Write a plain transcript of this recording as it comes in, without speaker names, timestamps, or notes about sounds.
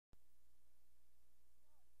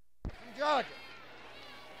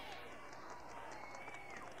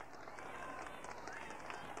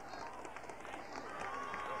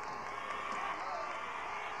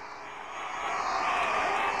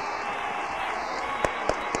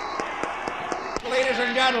Ladies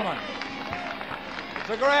and gentlemen, it's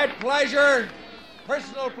a great pleasure,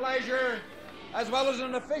 personal pleasure, as well as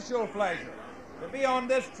an official pleasure, to be on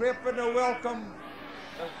this trip and to welcome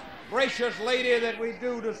the gracious lady that we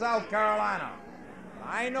do to South Carolina.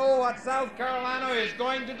 I know what South Carolina is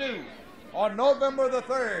going to do on November the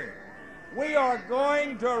 3rd. We are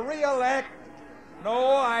going to re-elect,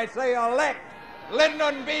 no, I say elect,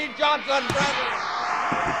 Lyndon B. Johnson president.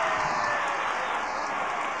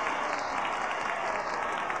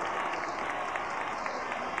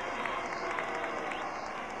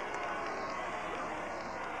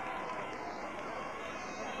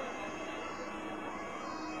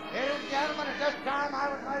 Ladies and gentlemen, at this time I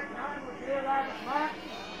would like the Honorable J. Robert Mark,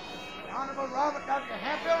 the Honorable Robert W.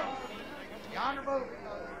 Hemphill, the Honorable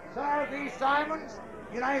Sarah B. Simons,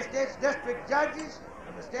 United States District Judges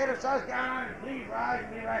of the state of South Carolina, please rise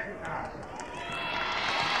and be recognized.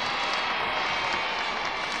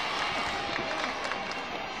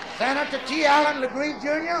 Senator T. Allen Legree,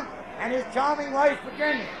 Jr. and his charming wife,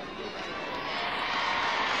 Virginia.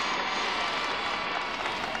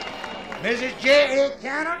 Mrs. J. A.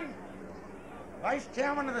 Cannon, Vice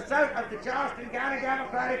Chairman of the Charleston County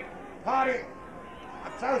Democratic Party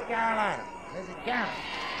of South Carolina. Mrs. Cannon.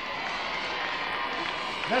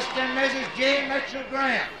 Mr. and Mrs. J. Mitchell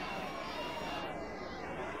Graham.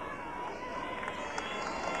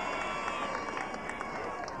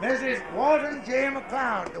 Mrs. Walton J.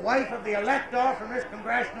 McLeod, the wife of the elector from this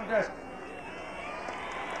congressional district.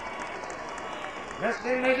 Mr.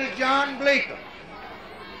 and Mrs. John Bleeker.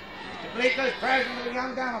 Mr. Bleeker is president of the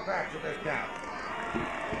Young Democrats of this county.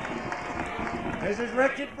 Mrs.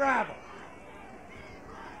 Richard Bravo.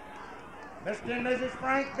 Mr. and Mrs.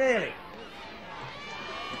 Frank Bailey.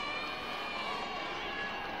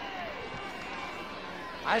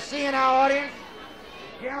 I see in our audience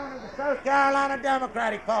the chairman of the South Carolina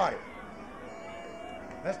Democratic Party,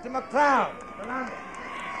 Mr. McLeod, Columbia.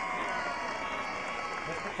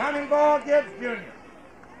 Mr. Cummingball Gibbs, Jr.,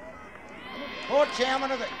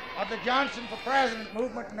 co-chairman of the Johnson for President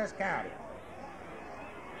movement in this county.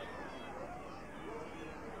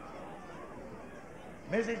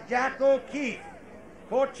 Mrs. Jack O'Keefe,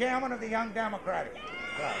 co-chairman of the Young Democratic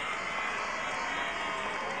Club.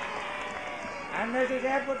 And Mrs.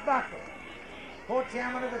 Edward Buckle,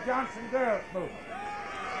 co-chairman of the Johnson Girls Movement.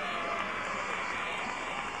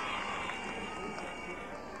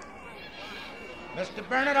 Mr.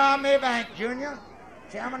 Bernard R. Maybank, Jr.,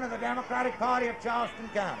 chairman of the Democratic Party of Charleston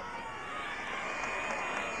County.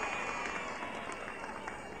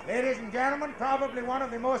 Ladies and gentlemen, probably one of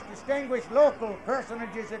the most distinguished local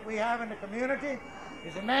personages that we have in the community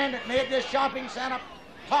is the man that made this shopping center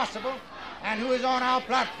possible and who is on our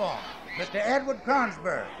platform, Mr. Edward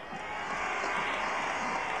Kronsberg.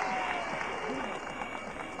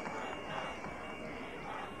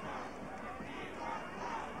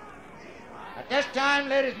 At this time,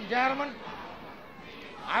 ladies and gentlemen,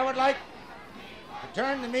 I would like to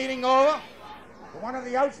turn the meeting over to one of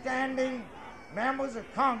the outstanding members of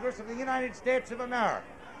Congress of the United States of America,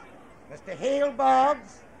 Mr. Hale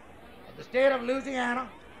Boggs of the state of Louisiana,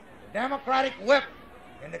 the Democratic whip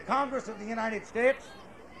in the Congress of the United States,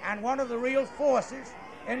 and one of the real forces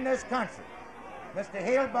in this country, Mr.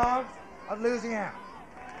 Hale Boggs of Louisiana.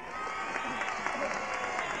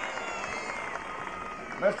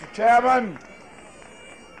 Mr. Chairman,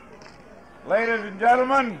 ladies and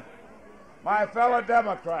gentlemen, my fellow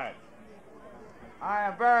Democrats, I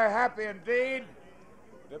am very happy indeed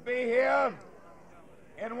to be here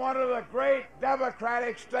in one of the great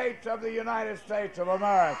democratic states of the United States of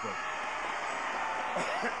America.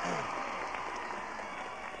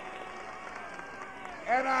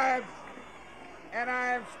 And I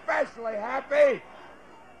am especially happy.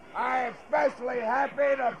 I am especially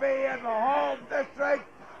happy to be in the home district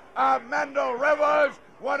of Mendel Rivers,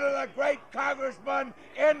 one of the great congressmen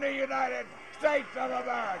in the United States of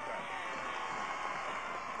America.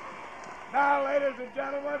 Now, ladies and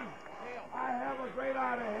gentlemen, I have a great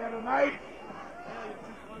honor here tonight.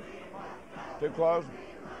 Too close?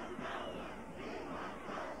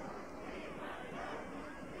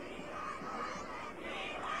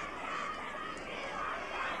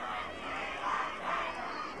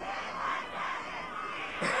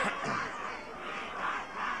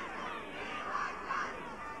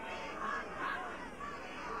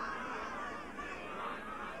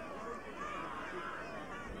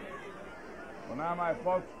 Well, now, my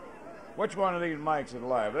folks, which one of these mics is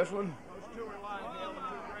live? This one? Those two are live. The other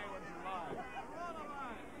two gray ones are live.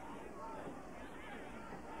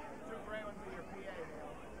 The two gray ones are your PA,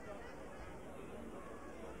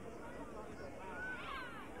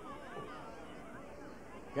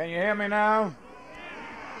 Dale. Can you hear me now?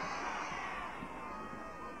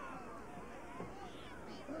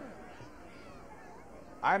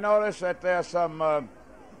 I notice that there's some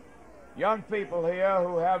young people here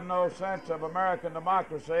who have no sense of American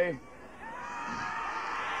democracy.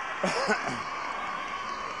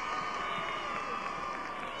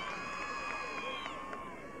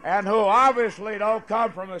 And who obviously don't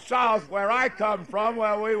come from the South, where I come from,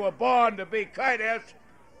 where we were born to be kindness.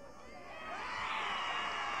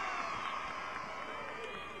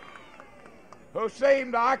 Who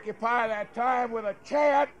seem to occupy that time with a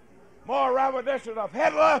chant more reminiscent of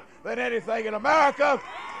Hitler than anything in America.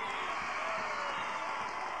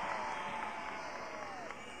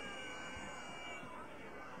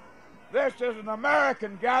 This is an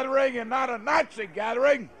American gathering and not a Nazi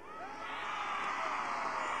gathering.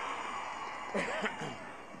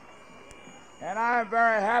 And I'm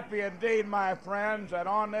very happy indeed, my friends, that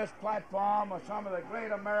on this platform are some of the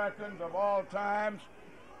great Americans of all times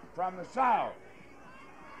from the South.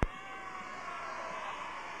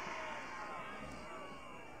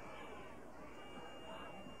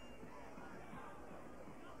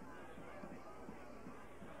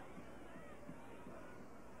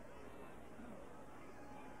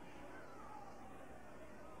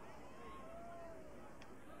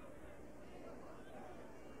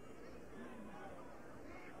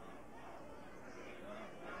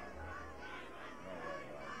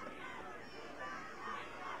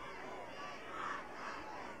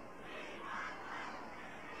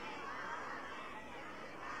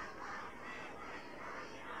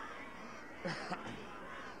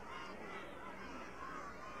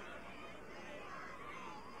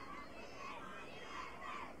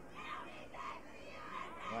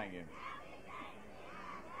 Thank you.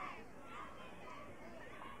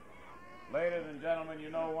 Ladies and gentlemen, you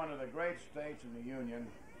know, one of the great states in the Union,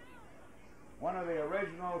 one of the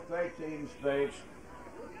original 13 states,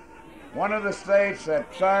 one of the states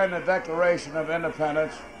that signed the Declaration of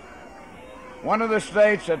Independence, one of the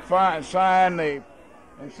states that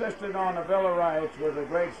insisted on the Bill of Rights was the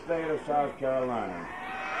great state of South Carolina.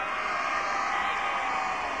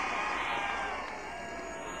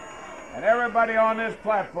 And everybody on this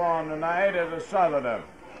platform tonight is a Southerner.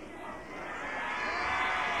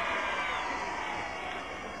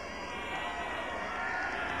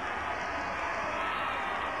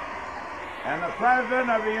 And the President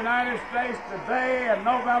of the United States today, on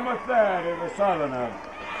November 3rd, is a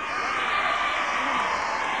Southerner.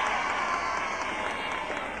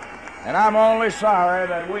 And I'm only sorry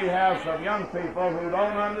that we have some young people who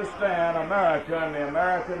don't understand America and the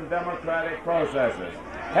American democratic processes.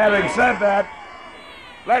 Having said that,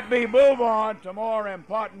 let me move on to more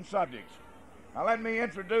important subjects. Now let me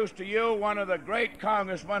introduce to you one of the great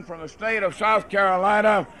congressmen from the state of South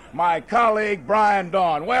Carolina, my colleague, Brian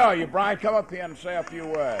Dawn. Where are you, Brian? Come up here and say a few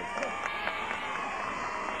words.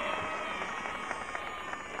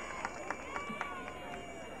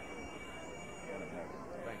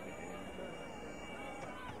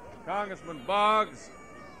 Congressman Boggs,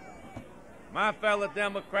 my fellow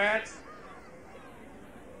Democrats,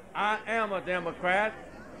 I am a Democrat,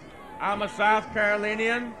 I'm a South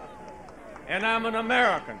Carolinian, and I'm an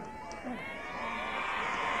American.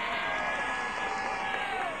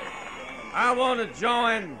 I want to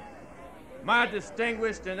join my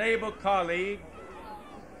distinguished and able colleague,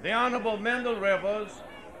 the Honorable Mendel Rivers,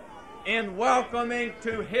 in welcoming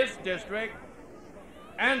to his district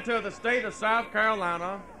and to the state of South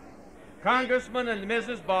Carolina Congressman and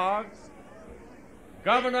Mrs. Boggs,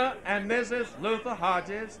 Governor and Mrs. Luther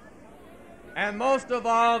Hodges, and most of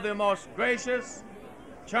all, the most gracious,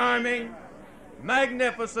 charming,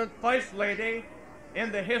 magnificent First Lady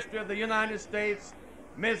in the history of the United States,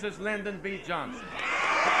 Mrs. Lyndon B. Johnson.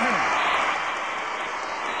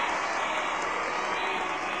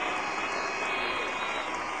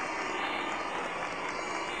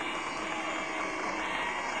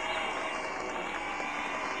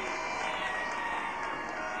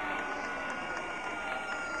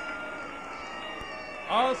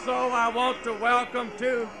 Also, I want to welcome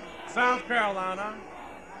to South Carolina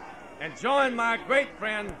and join my great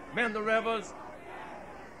friend, Mendel Rivers,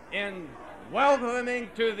 in welcoming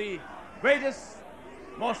to the greatest,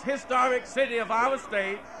 most historic city of our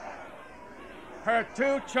state, her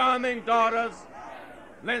two charming daughters,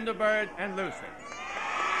 Linda Bird and Lucy.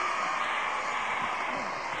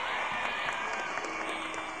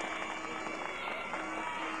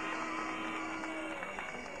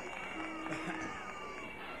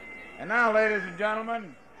 And now, ladies and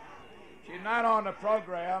gentlemen, she's not on the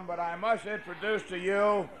program, but I must introduce to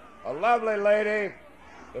you a lovely lady,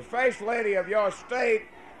 the First Lady of your state,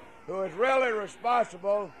 who is really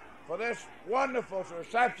responsible for this wonderful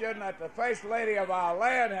reception that the First Lady of our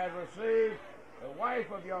land has received the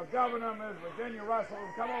wife of your governor, Ms. Virginia Russell,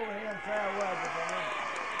 come over here and say a word with me.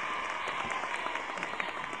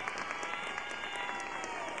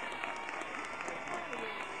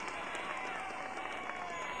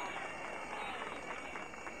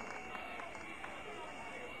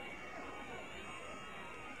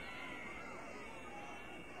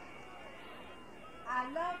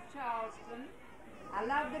 I love Charleston. I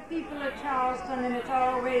love the people of Charleston, and it's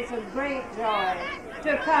always a great joy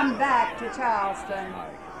to come back to Charleston.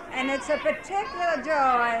 And it's a particular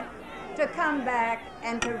joy to come back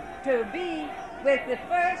and to be with the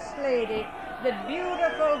First Lady, the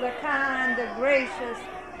beautiful, the kind, the gracious,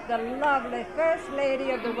 the lovely First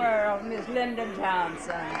Lady of the world, Ms. Lyndon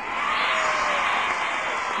Johnson.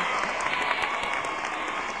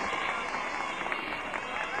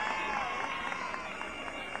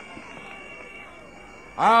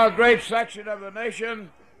 Our great section of the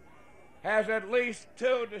nation has at least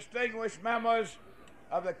two distinguished members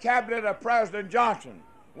of the cabinet of President Johnson,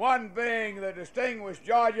 one being the distinguished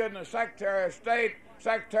Georgian, the Secretary of State,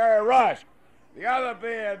 Secretary Rusk, the other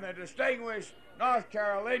being the distinguished North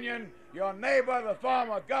Carolinian, your neighbor, the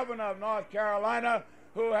former governor of North Carolina,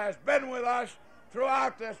 who has been with us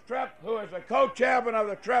throughout this trip, who is the co-chairman of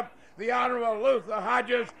the trip, the Honorable Luther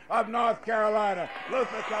Hodges of North Carolina.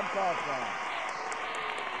 Luther, come talk to us.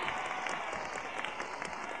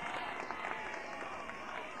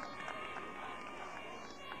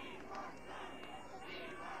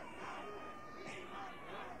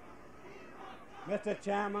 Mr.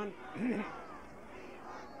 Chairman,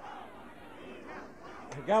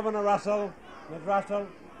 Governor Russell, Ms. Russell,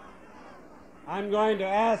 I'm going to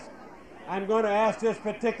ask this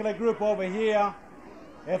particular group over here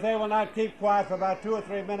if they will not keep quiet for about 2 or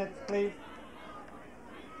 3 minutes, please.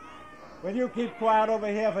 Will you keep quiet over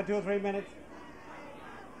here for 2 or 3 minutes?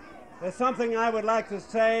 There's something I would like to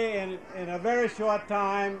say in a very short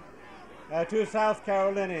time to South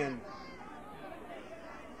Carolinians.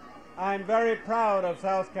 I'm very proud of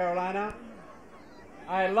South Carolina.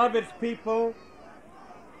 I love its people.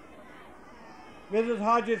 Mrs.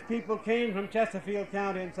 Hodges' people came from Chesterfield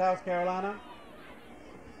County in South Carolina.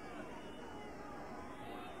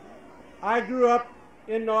 I grew up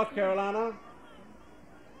in North Carolina,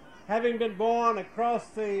 having been born across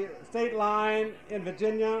the state line in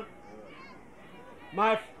Virginia.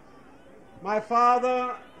 My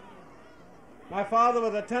father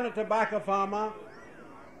was a tenant tobacco farmer.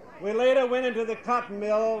 We later went into the cotton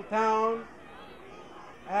mill town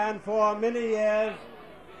and for many years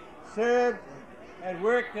served and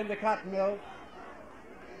worked in the cotton mill.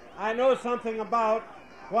 I know something about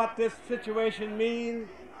what this situation means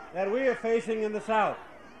that we are facing in the South.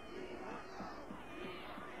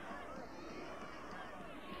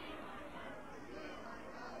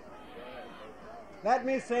 Let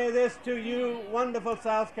me say this to you wonderful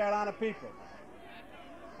South Carolina people.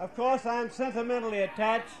 Of course, I'm sentimentally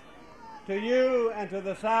attached to you and to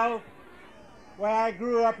the South, where I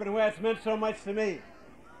grew up and where it's meant so much to me.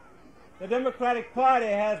 The Democratic Party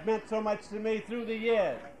has meant so much to me through the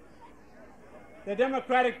years. The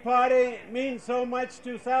Democratic Party means so much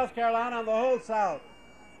to South Carolina and the whole South.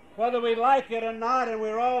 Whether we like it or not, and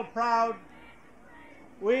we're all proud,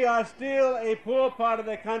 we are still a poor part of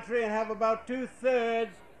the country and have about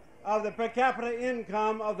 2/3 of the per capita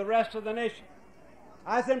income of the rest of the nation.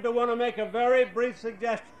 I simply want to make a very brief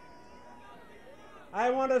suggestion. I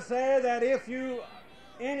want to say that if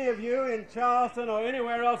any of you in Charleston or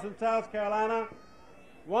anywhere else in South Carolina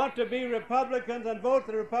want to be Republicans and vote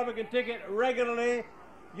the Republican ticket regularly,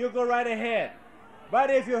 you go right ahead. But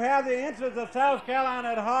if you have the interests of South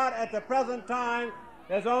Carolina at heart at the present time,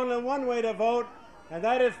 there's only one way to vote, and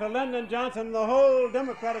that is for Lyndon Johnson and the whole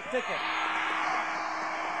Democratic ticket.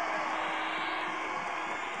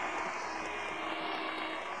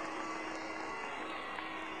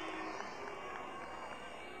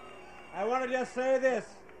 I want to just say this.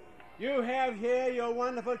 You have here your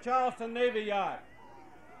wonderful Charleston Navy Yard.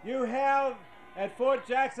 You have at Fort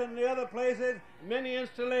Jackson and the other places many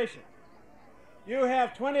installations. You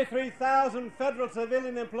have 23,000 federal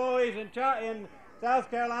civilian employees in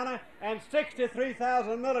South Carolina and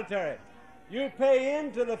 63,000 military. You pay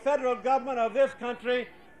into the federal government of this country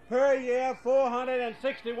per year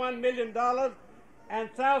 $461 million, and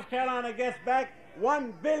South Carolina gets back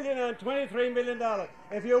 $1,023 million.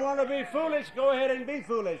 If you want to be foolish, go ahead and be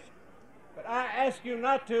foolish. But I ask you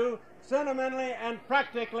not to, sentimentally and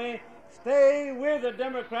practically, stay with the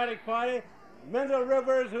Democratic Party. Mendel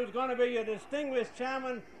Rivers, who's going to be your distinguished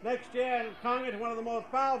chairman next year in Congress, one of the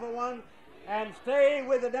most powerful ones, and stay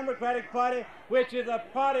with the Democratic Party, which is a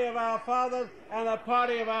party of our fathers and a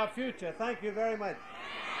party of our future. Thank you very much.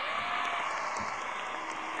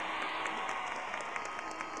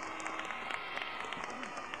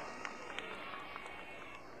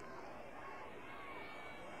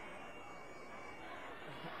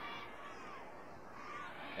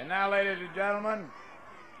 And now, ladies and gentlemen,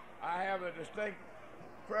 I have the distinct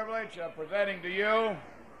privilege of presenting to you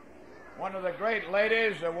one of the great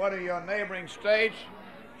ladies of one of your neighboring states.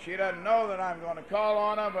 She doesn't know that I'm going to call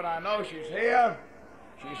on her, but I know she's here.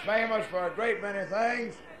 She's famous for a great many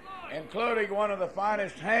things, including one of the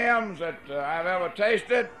finest hams that I've ever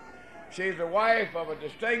tasted. She's the wife of a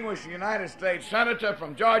distinguished United States Senator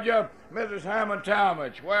from Georgia, Mrs. Hammond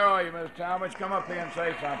Talmadge. Where are you, Mrs. Talmadge? Come up here and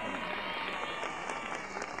say something.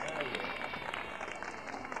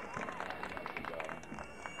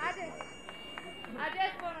 I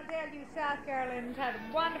just want to tell you, South Carolinians, how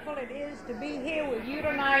wonderful it is to be here with you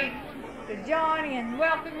tonight to join in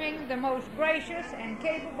welcoming the most gracious and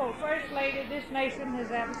capable First Lady this nation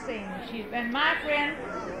has ever seen. She's been my friend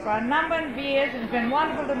for a number of years and it's been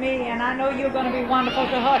wonderful to me, and I know you're going to be wonderful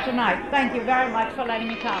to her tonight. Thank you very much for letting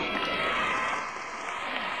me come.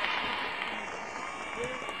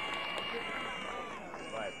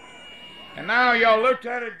 And now your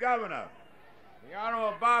Lieutenant Governor, the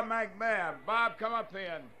Honorable Bob McMahon. Bob, come up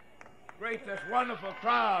here and greet this wonderful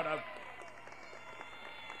crowd of...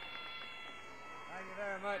 Thank you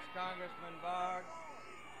very much, Congressman Boggs.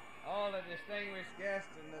 All the distinguished guests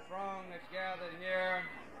and the throng that's gathered here,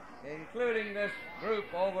 including this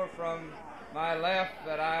group over from my left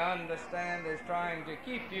that I understand is trying to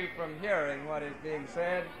keep you from hearing what is being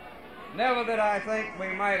said. Never that I think we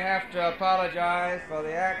might have to apologize for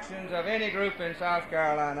the actions of any group in South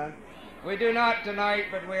Carolina. We do not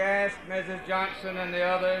tonight, but we ask Mrs. Johnson and the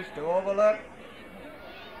others to overlook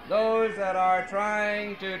those that are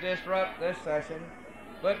trying to disrupt this session.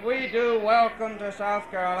 But we do welcome to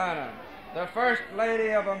South Carolina the First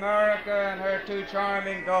Lady of America and her two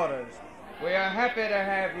charming daughters. We are happy to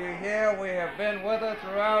have you here. We have been with her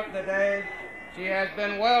throughout the day. She has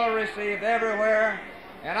been well received everywhere.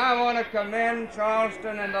 And I want to commend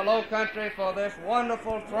Charleston and the Low Country for this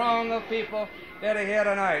wonderful throng of people that are here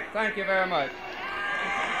tonight. Thank you very much.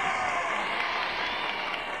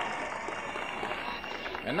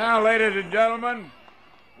 And now, ladies and gentlemen,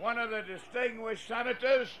 one of the distinguished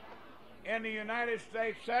senators in the United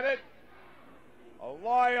States Senate, a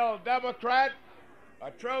loyal Democrat,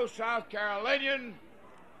 a true South Carolinian,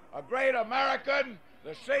 a great American,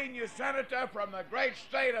 the senior senator from the great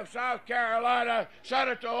state of South Carolina,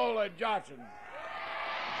 Senator Olin Johnson.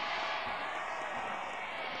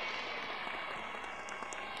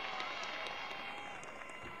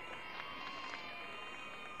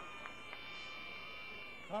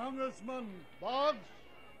 Congressman Boggs,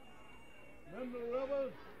 Mendel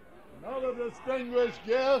Rivers, and other distinguished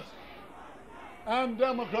guests, and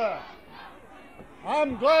Democrats.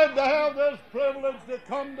 I'm glad to have this privilege to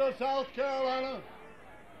come to South Carolina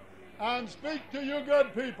and speak to you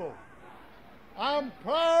good people. I'm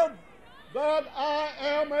proud that I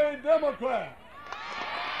am a Democrat.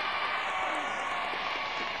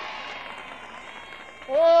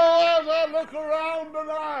 Oh, as I look around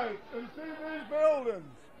tonight and see these buildings,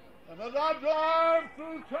 and as I drive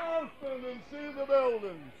through Charleston and see the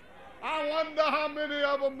buildings, I wonder how many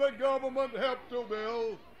of them the government helped to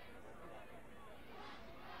build.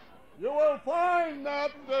 You will find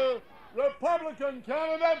that the Republican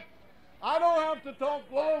candidate, I don't have to talk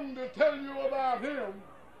long to tell you about him.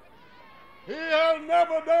 He has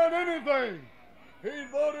never done anything. He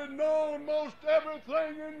voted no on most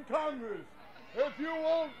everything in Congress. If you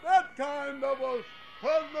want that kind of a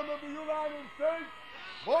president of the United States,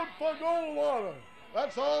 vote for Goldwater.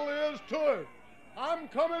 That's all there is to it. I'm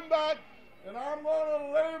coming back, and I'm going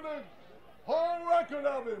to lay the whole record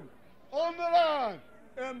of him on the line.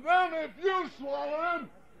 And then if you swallow him,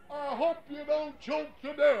 I hope you don't choke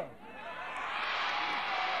to death.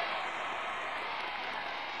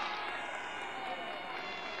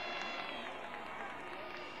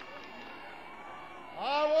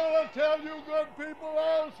 I want to tell you good people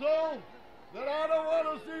also that I don't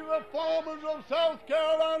want to see the farmers of South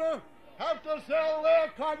Carolina have to sell their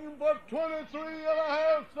cotton for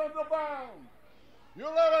 23.5 cents a pound. You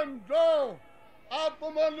let them draw out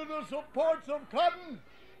from under the supports of cotton,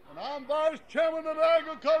 and I'm vice chairman of the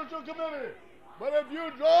Agricultural Committee. But if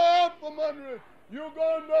you draw out from under it, you're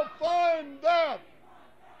going to find that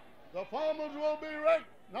the farmers will be wrecked,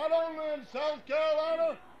 not only in South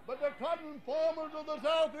Carolina, but the cotton farmers of the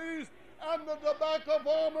Southeast and the tobacco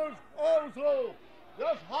farmers also.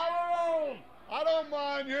 Just holler on. I don't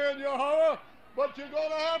mind hearing your holler, but you're going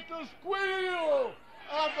to have to squeal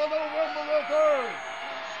after November the 3rd.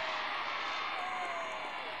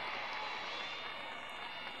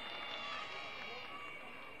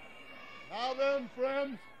 Now then,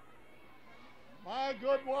 friends, my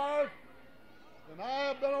good wife and I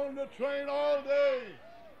have been on the train all day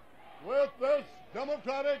with this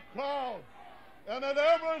Democratic crowd. And at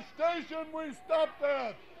every station we stopped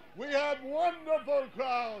at, we had wonderful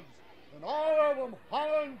crowds, and all of them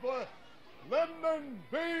hollering for Lyndon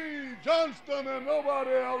B. Johnson and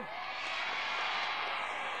nobody else.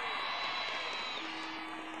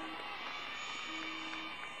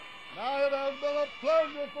 Now it has been a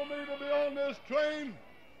pleasure for me to be on this train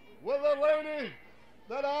with a lady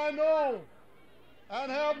that I know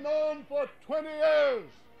and have known for 20 years.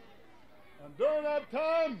 And during that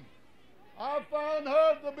time, I found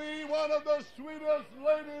her to be one of the sweetest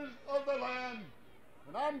ladies of the land.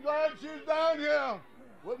 And I'm glad she's down here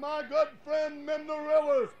with my good friend Mendel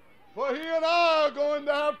Rivers, for he and I are going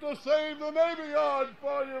to have to save the Navy Yard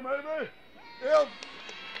for you, maybe.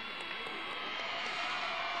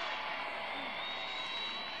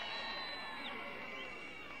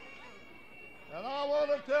 And I want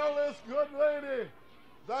to tell this good lady,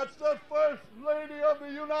 that's the First Lady of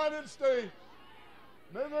the United States,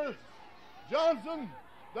 Mrs. Johnson,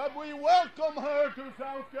 that we welcome her to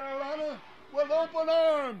South Carolina with open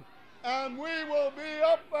arms, and we will be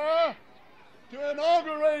up there to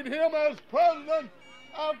inaugurate him as president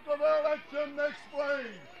after the election next spring.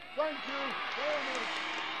 Thank you very much.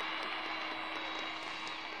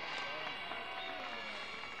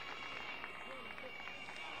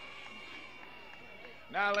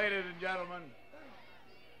 Now, ladies and gentlemen,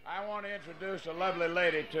 I want to introduce a lovely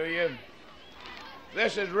lady to you.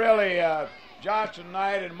 This is really Johnson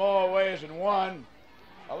night in more ways than one.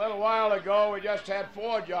 A little while ago, we just had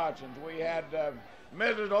 4 Johnsons. We had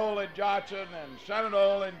Mrs. Olin Johnson and Senator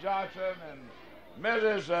Olin Johnson and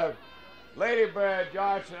Mrs. Lady Bird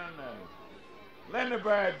Johnson and Linda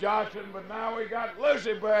Bird Johnson, but now we got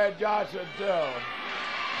Lucy Bird Johnson, too.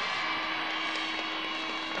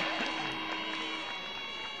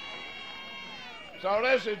 So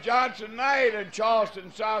this is Johnson night in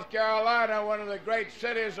Charleston, South Carolina, one of the great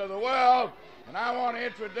cities of the world. And I want to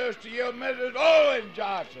introduce to you Mrs. Olin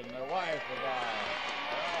Johnson, the wife of ours.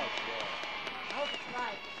 Oh, that's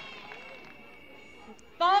right.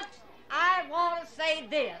 Folks, I want to say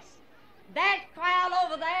this. That crowd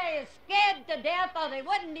over there is scared to death or they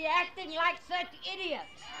wouldn't be acting like such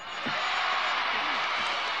idiots.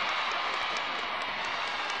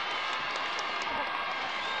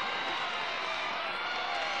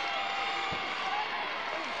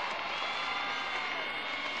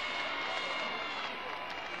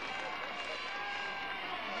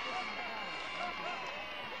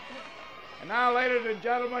 And now, ladies and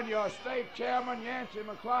gentlemen, your state chairman, Yancey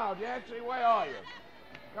McLeod. Yancey, where are you?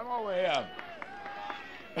 Come over here.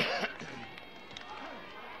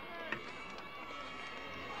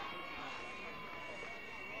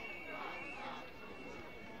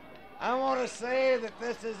 I want to say that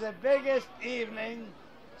this is the biggest evening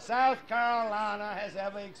South Carolina has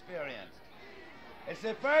ever experienced. It's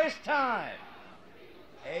the first time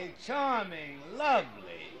a charming, lovely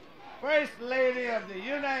First Lady of the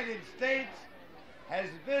United States has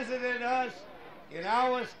visited us in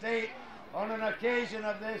our state on an occasion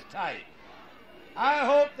of this type. I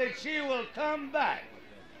hope that she will come back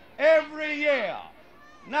every year,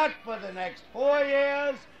 not for the next 4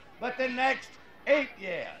 years, but the next 8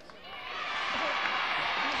 years.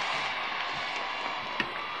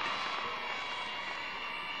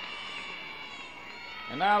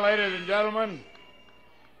 And now, ladies and gentlemen,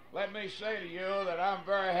 let me say to you that I'm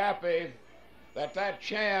very happy that that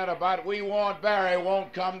chant about "We want Barry"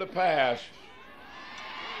 won't come to pass.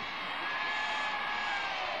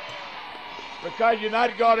 Because you're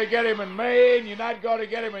not going to get him in Maine, you're not going to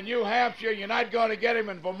get him in New Hampshire, you're not going to get him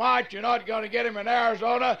in Vermont, you're not going to get him in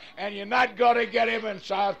Arizona, and you're not going to get him in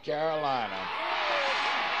South Carolina.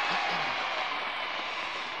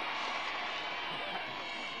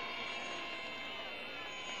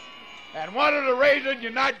 And one of the reasons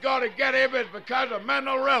you're not going to get him is because of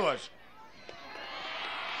Mendel Rivers.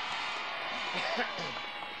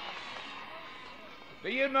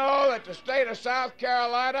 Do you know that the state of South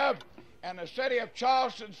Carolina and the city of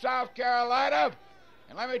Charleston, South Carolina,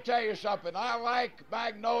 and let me tell you something, I like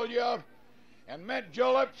magnolia and mint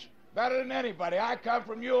juleps better than anybody. I come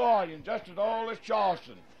from New Orleans, just as old as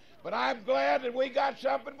Charleston. But I'm glad that we got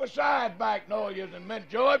something besides magnolias and mint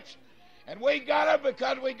juleps. And we got it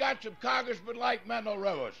because we got some congressmen like Mendel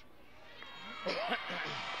Rivers.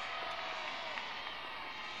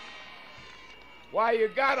 Why, you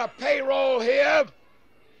got a payroll here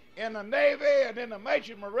in the Navy and in the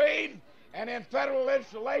Merchant Marine and in federal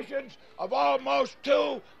installations of almost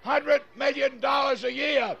 $200 million a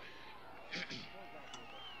year.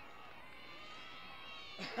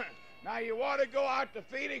 Now, you want to go out to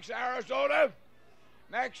Phoenix, Arizona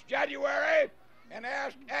next January and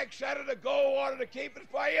ask ex-Senator Goldwater to keep it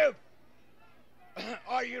for you,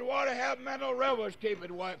 or you want to have Mendel Rivers keep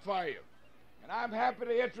it for you. And I'm happy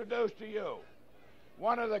to introduce to you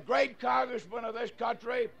one of the great congressmen of this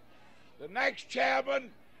country, the next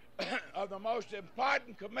chairman of the most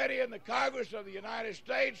important committee in the Congress of the United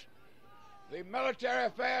States, the Military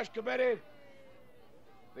Affairs Committee,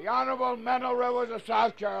 the Honorable Mendel Rivers of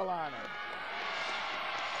South Carolina.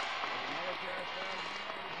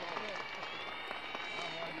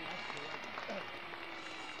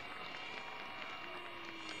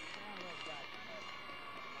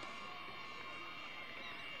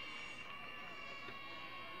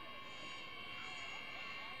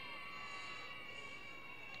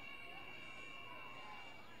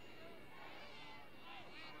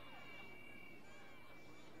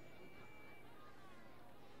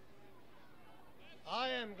 I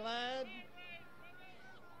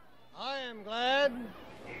am glad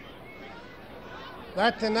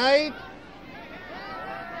that tonight,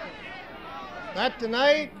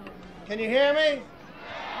 can you hear me?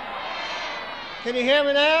 Can you hear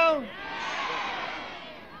me now?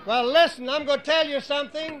 Well, listen, I'm going to tell you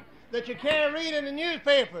something that you can't read in the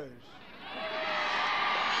newspapers.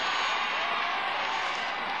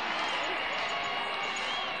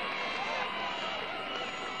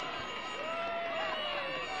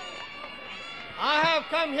 I have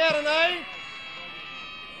come here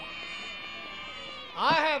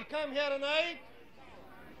tonight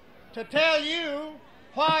to tell you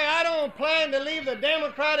why I don't plan to leave the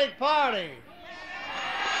Democratic Party.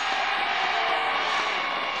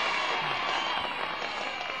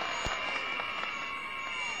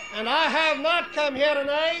 And I have not come here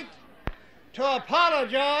tonight to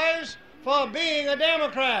apologize for being a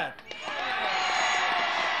Democrat.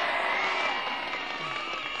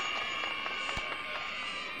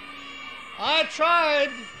 I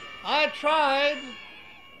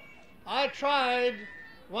tried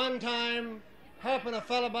one time helping a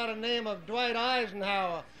fellow by the name of Dwight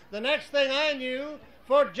Eisenhower. The next thing I knew,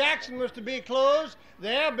 Fort Jackson was to be closed, the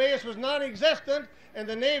air base was non-existent, and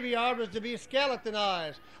the Navy Yard was to be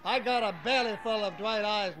skeletonized. I got a belly full of Dwight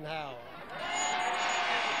Eisenhower.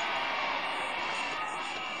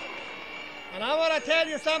 And I want to tell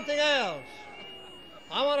you something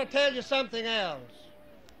else.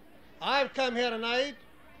 I've come here tonight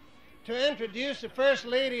to introduce the First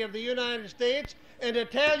Lady of the United States and to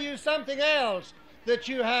tell you something else that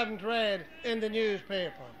you haven't read in the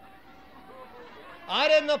newspaper. I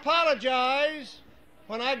didn't apologize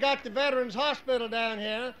when I got the Veterans Hospital down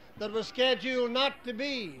here that was scheduled not to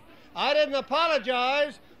be. I didn't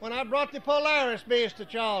apologize when I brought the Polaris base to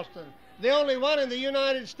Charleston, the only one in the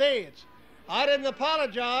United States. I didn't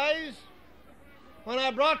apologize when I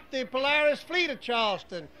brought the Polaris fleet to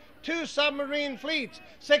Charleston, 2 submarine fleets,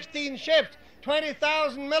 16 ships,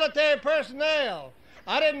 20,000 military personnel.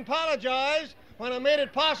 I didn't apologize when I made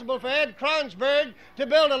it possible for Ed Kronsberg to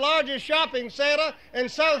build the largest shopping center in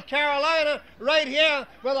South Carolina right here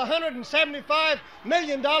with a $175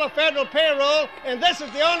 million federal payroll, and this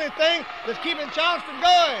is the only thing that's keeping Charleston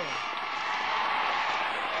going.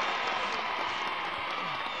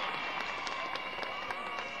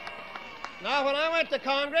 Now, when I went to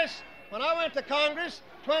Congress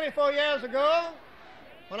 24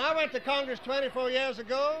 years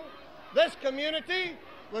ago, this community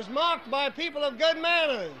was marked by people of good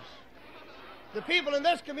manners. The people in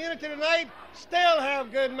this community tonight still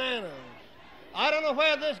have good manners. I don't know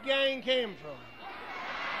where this gang came from.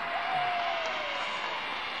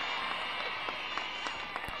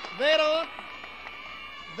 They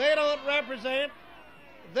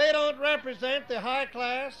don't represent the high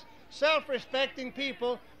class, self-respecting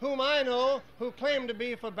people whom I know who claim to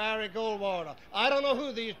be for Barry Goldwater. I don't know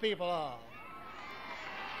who these people are.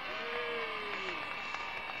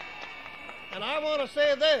 And I want to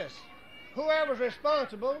say this, whoever's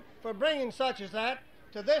responsible for bringing such as that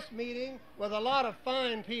to this meeting with a lot of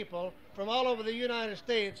fine people from all over the United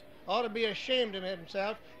States ought to be ashamed of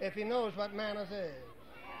himself if he knows what manners is.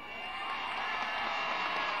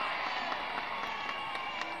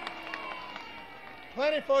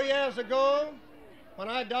 "24 years ago, when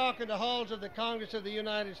I darkened the halls of the Congress of the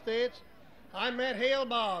United States, I met Hale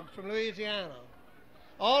Boggs from Louisiana.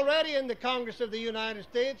 Already in the Congress of the United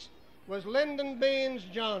States was Lyndon Baines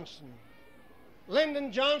Johnson.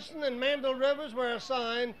 Lyndon Johnson and Mendel Rivers were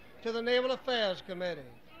assigned to the Naval Affairs Committee.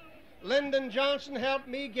 Lyndon Johnson helped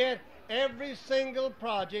me get every single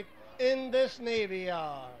project in this Navy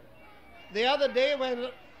Yard. The other day, when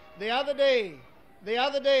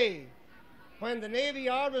the Navy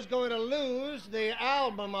Yard was going to lose the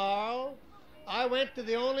Albemarle, I went to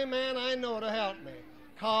the only man I know to help me,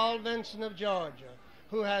 Carl Vinson of Georgia,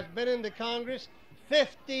 who has been in the Congress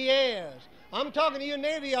 50 years. I'm talking to you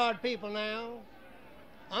Navy Yard people now.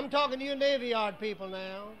 I'm talking to you Navy Yard people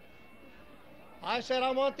now. I said,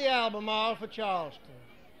 I want the Albemarle for Charleston.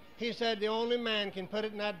 He said the only man can put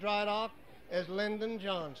it in that dry dock is Lyndon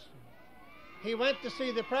Johnson. He went to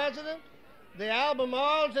see the president. The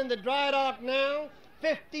Albemarle's in the dry dock now,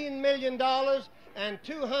 $15 million, and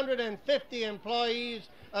 250 employees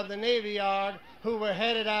of the Navy Yard who were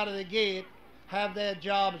headed out of the gate have their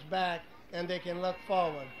jobs back, and they can look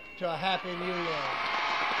forward to a happy new year.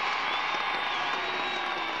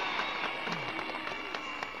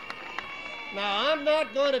 Now, I'm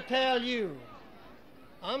not going to tell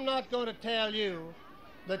you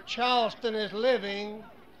that Charleston is living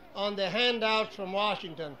on the handouts from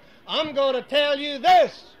Washington. I'm going to tell you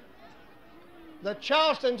this, that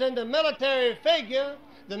Charleston's in the military figure,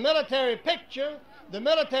 the military picture, the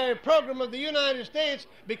military program of the United States,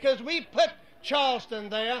 because we put Charleston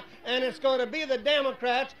there, and it's going to be the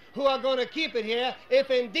Democrats who are going to keep it here, if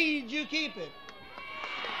indeed you keep it.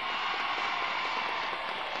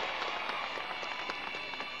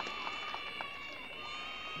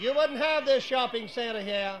 You wouldn't have this shopping center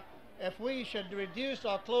here if we should reduce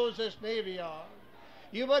or close this Navy Yard.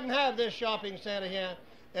 You wouldn't have this shopping center here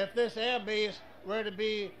if this air base were to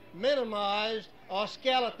be minimized or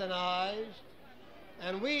skeletonized.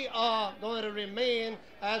 And we are going to remain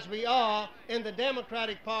as we are in the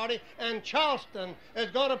Democratic Party, and Charleston is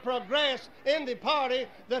going to progress in the party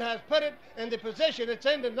that has put it in the position it's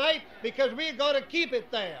in tonight, because we're going to keep it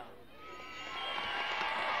there.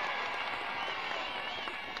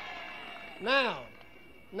 Now,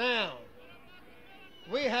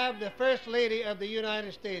 we have the First Lady of the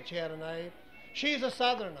United States here tonight. She's a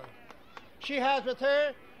Southerner. She has with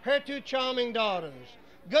her her two charming daughters.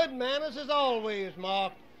 Good manners has always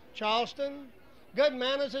marked Charleston. Good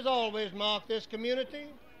manners has always marked this community.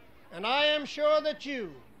 And I am sure that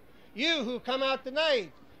you who come out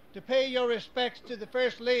tonight to pay your respects to the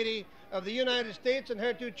First Lady of the United States and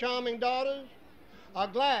her two charming daughters are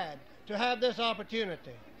glad to have this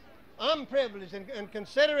opportunity. I'm privileged and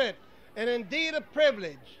consider it and indeed a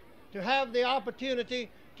privilege to have the opportunity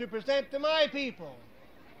to present to my people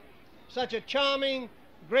such a charming,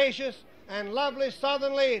 gracious, and lovely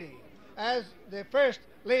Southern lady as the First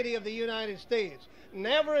Lady of the United States.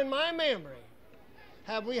 Never in my memory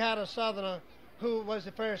have we had a Southerner who was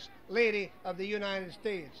the First Lady of the United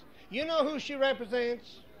States. You know who she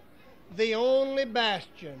represents? The only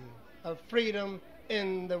bastion of freedom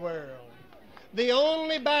in the world. The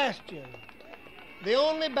only bastion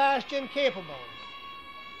capable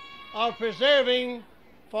of preserving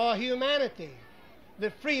for humanity the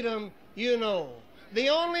freedom you know. The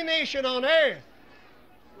only nation on earth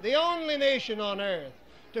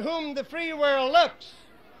to whom the free world looks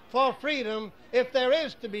for freedom, if there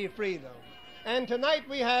is to be freedom. And tonight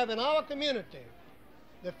we have in our community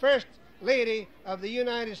the First Lady of the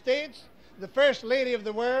United States, the First Lady of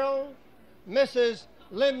the world, Mrs.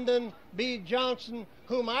 Lyndon B. Johnson,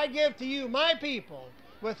 whom I give to you, my people,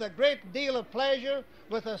 with a great deal of pleasure,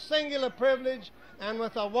 with a singular privilege, and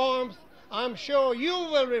with a warmth I'm sure you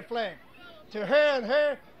will reflect to her and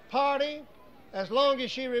her party as long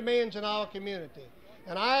as she remains in our community.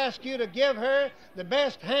 And I ask you to give her the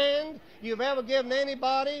best hand you've ever given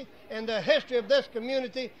anybody in the history of this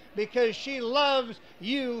community, because she loves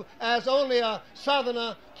you as only a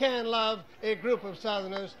Southerner can love a group of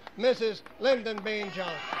Southerners. Mrs. Lyndon B.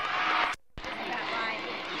 Johnson. Is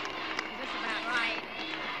this about right?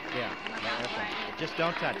 Yeah. That's right. Just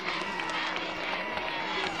don't touch it.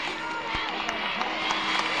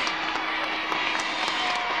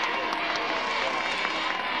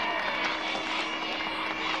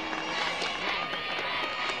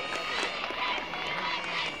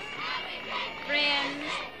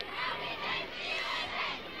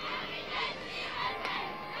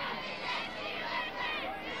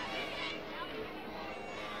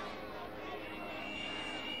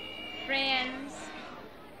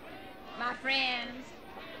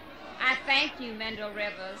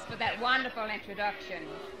 For that wonderful introduction.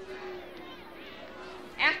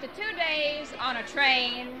 After 2 days on a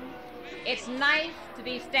train, it's nice to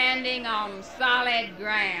be standing on solid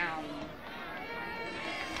ground.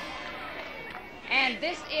 And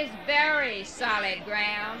this is very solid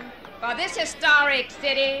ground, for this historic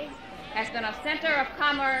city has been a center of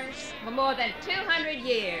commerce for more than 200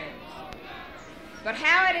 years. But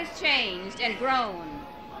how it has changed and grown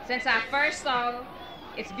since I first saw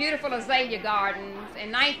its beautiful azalea gardens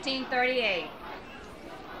in 1938.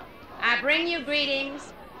 I bring you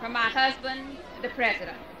greetings from my husband, the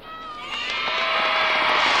President.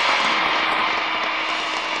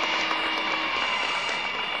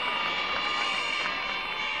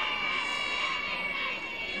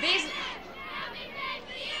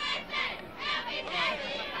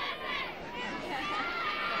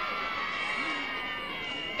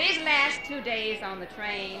 few days on the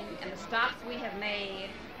train and the stops we have made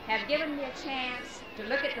have given me a chance to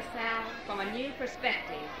look at the South from a new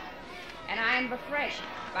perspective, and I am refreshed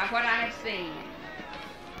by what I have seen.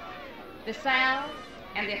 The South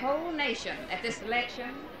and the whole nation at this election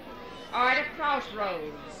are at a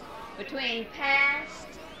crossroads between past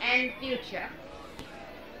and future.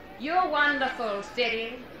 Your wonderful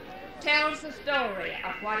city tells the story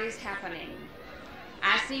of what is happening.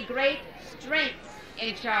 I see great strength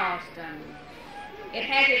in Charleston. It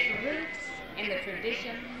has its roots in the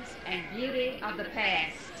traditions and beauty of the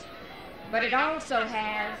past, but it also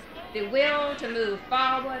has the will to move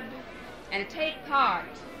forward and take part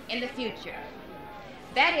in the future.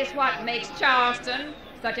 That is what makes Charleston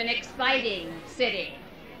such an exciting city.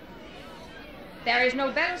 There is no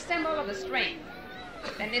better symbol of the strength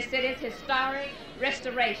than this city's historic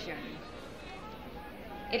restoration.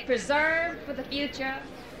 It preserved for the future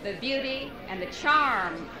the beauty and the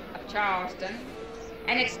charm of Charleston,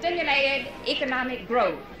 and it stimulated economic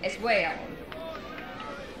growth as well.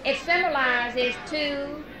 It symbolizes,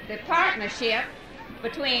 too, the partnership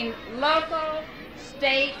between local,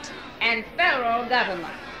 state, and federal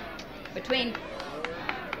government, between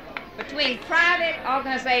private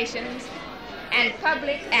organizations and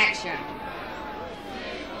public action.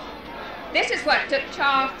 This is what took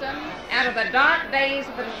Charleston out of the dark days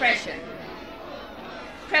of the Depression.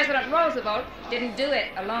 President Roosevelt didn't do it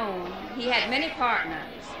alone. He had many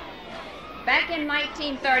partners. Back in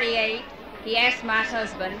 1938, he asked my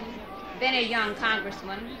husband, then a young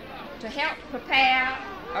congressman, to help prepare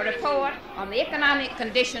a report on the economic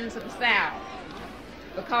conditions of the South,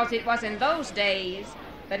 because it was in those days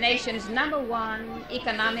the nation's #1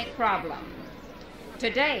 economic problem.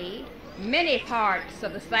 Today, many parts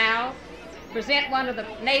of the South present one of the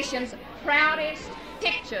nation's proudest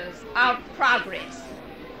pictures of progress.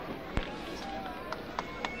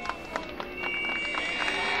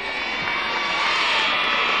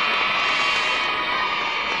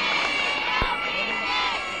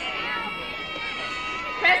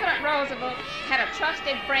 President Roosevelt had a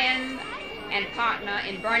trusted friend and partner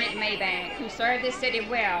in Bernard Maybank, who served this city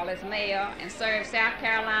well as mayor and served South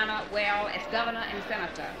Carolina well as governor and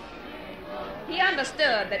senator. He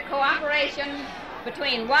understood that cooperation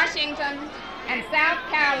between Washington and South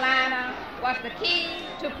Carolina was the key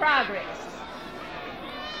to progress.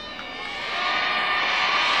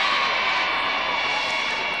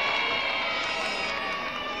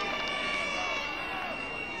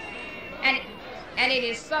 And it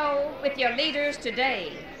is so with your leaders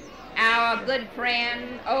today. Our good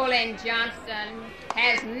friend, Olin Johnson,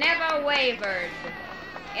 has never wavered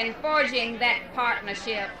in forging that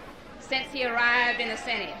partnership since he arrived in the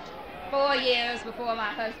Senate 4 years before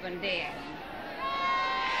my husband did.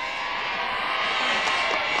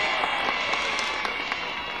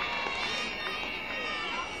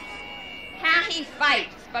 How he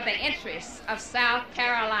fights for the interests of South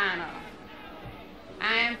Carolina.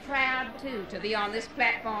 I am proud, too, to be on this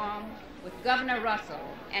platform with Governor Russell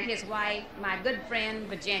and his wife, my good friend,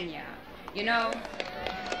 Virginia. You know,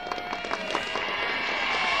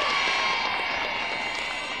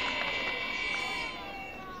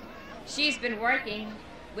 she's been working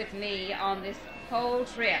with me on this whole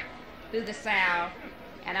trip through the South,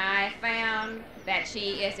 and I found that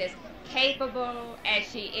she is as capable as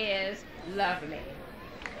she is lovely.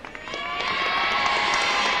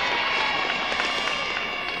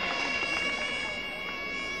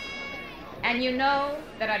 And you know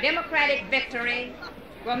that a Democratic victory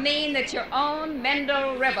will mean that your own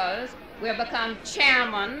Mendel Rivers will become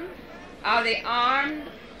chairman of the Armed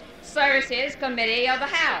Services Committee of the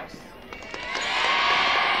House.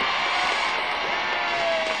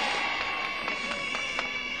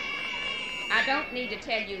 I don't need to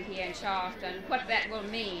tell you here in Charleston what that will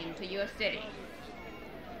mean to your city.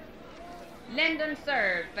 Lyndon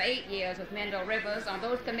served for 8 years with Mendel Rivers on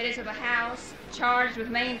those committees of the House charged with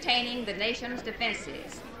maintaining the nation's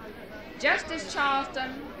defenses. Just as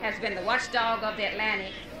Charleston has been the watchdog of the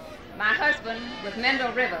Atlantic, my husband, with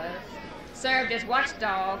Mendel Rivers, served as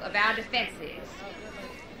watchdog of our defenses.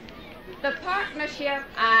 The partnership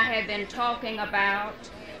I have been talking about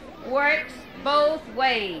works both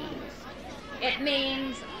ways. It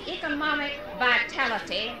means economic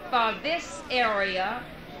vitality for this area,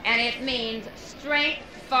 and it means strength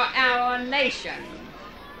for our nation.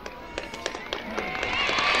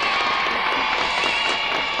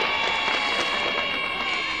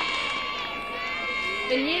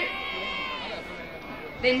 The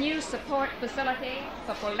new support facility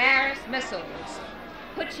for Polaris missiles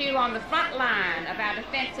puts you on the front line of our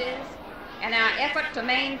defenses and our effort to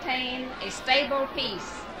maintain a stable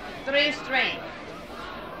peace through strength.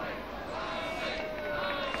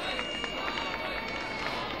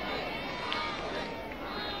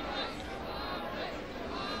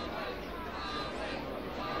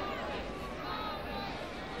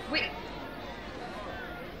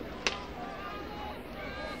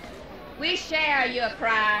 We share your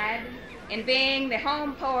pride in being the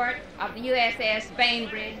home port of the USS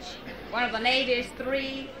Bainbridge, one of the Navy's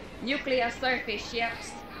 3 nuclear surface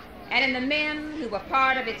ships, and in the men who were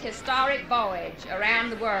part of its historic voyage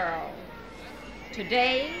around the world.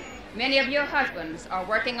 Today, many of your husbands are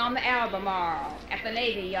working on the Albemarle at the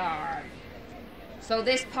Navy Yard. So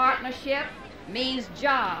this partnership means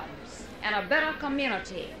jobs and a better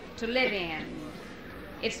community to live in.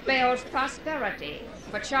 It spells prosperity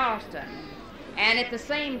for Charleston, and at the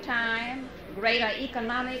same time, greater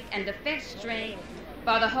economic and defense strength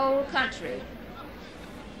for the whole country.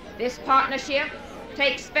 This partnership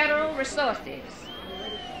takes federal resources,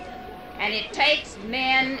 and it takes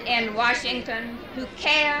men in Washington who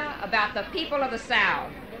care about the people of the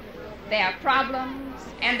South, their problems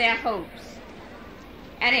and their hopes.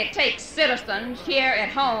 And it takes citizens here at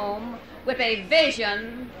home with a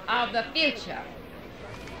vision of the future.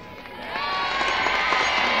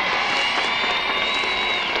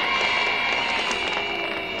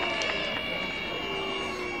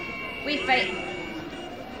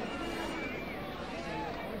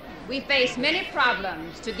 We face many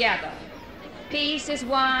problems together. Peace is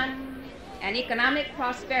one, and economic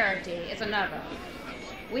prosperity is another.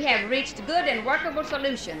 We have reached good and workable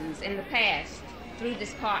solutions in the past through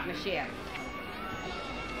this partnership.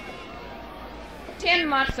 10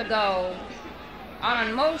 months ago, on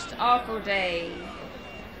a most awful day,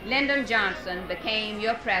 Lyndon Johnson became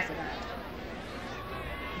your president.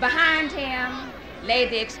 Behind him lay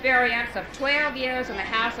the experience of 12 years in the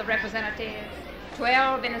House of Representatives,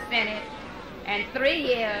 12 in the Senate, and 3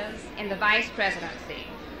 years in the Vice Presidency.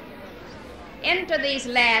 Into these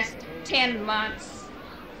last 10 months,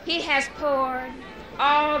 he has poured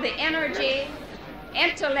all the energy,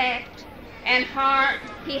 intellect, and heart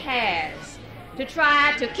he has to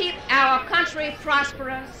try to keep our country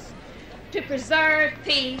prosperous, to preserve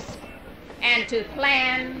peace, and to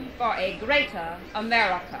plan for a greater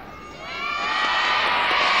America.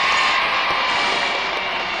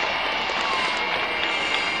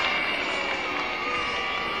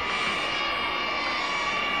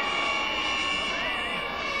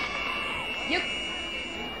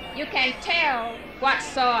 You can tell what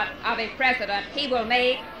sort of a president he will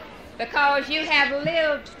make because you have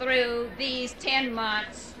lived through these 10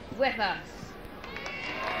 months with us.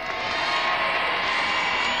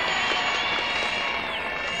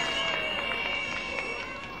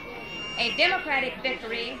 A Democratic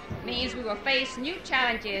victory means we will face new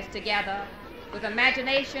challenges together with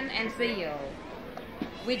imagination and zeal.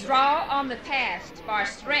 We draw on the past for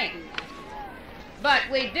strength, but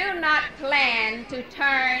we do not plan to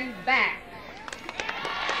turn back.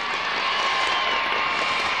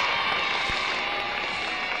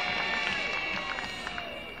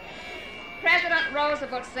 President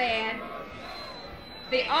Roosevelt said,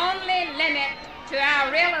 "The only limit to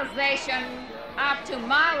our realization of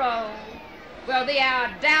tomorrow will be our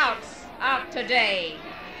doubts of today."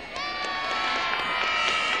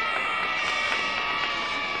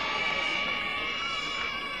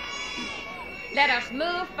 Let us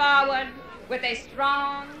move forward with a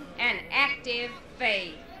strong and active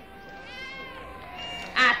faith.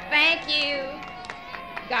 I thank you.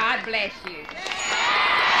 God bless you.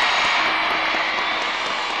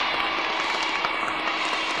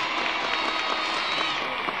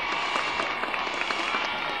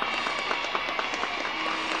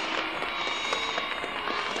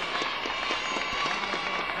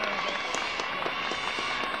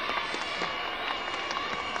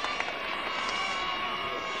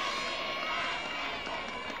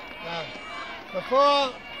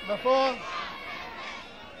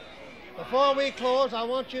 Before we close, I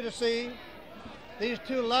want you to see these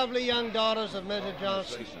 2 lovely young daughters of Mrs.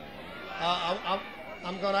 Johnson.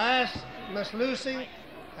 I'm going to ask Miss Lucy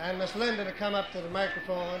and Miss Linda to come up to the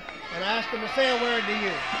microphone and ask them to say a word to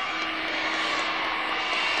you.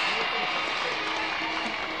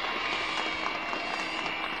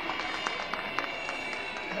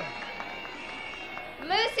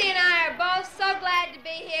 Lucy and I are both so glad to be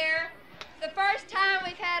here. The first time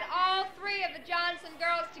we've had all 3 of the Johnson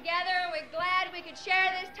girls together, and we're glad we could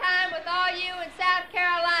share this time with all you in South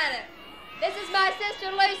Carolina. This is my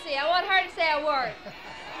sister Lucy. I want her to say a word.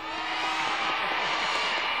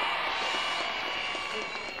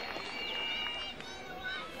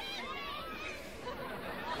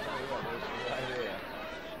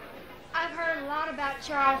 I've heard a lot about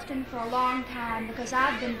Charleston for a long time because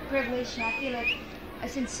I've been privileged, and I feel it a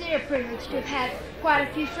sincere privilege to have had quite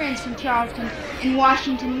a few friends from Charleston in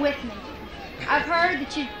Washington with me. I've heard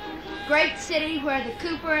that you great city where the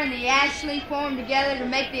Cooper and the Ashley formed together to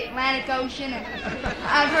make the Atlantic Ocean. And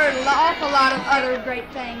I've heard an awful lot of other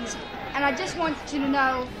great things. And I just want you to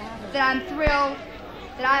know that I'm thrilled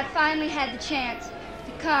that I finally had the chance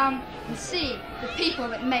to come and see the people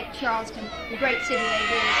that make Charleston the great city they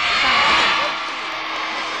do. Thank you.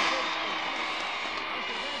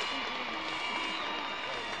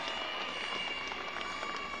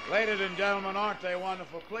 Ladies and gentlemen, aren't they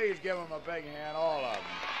wonderful? Please give them a big hand, all of them.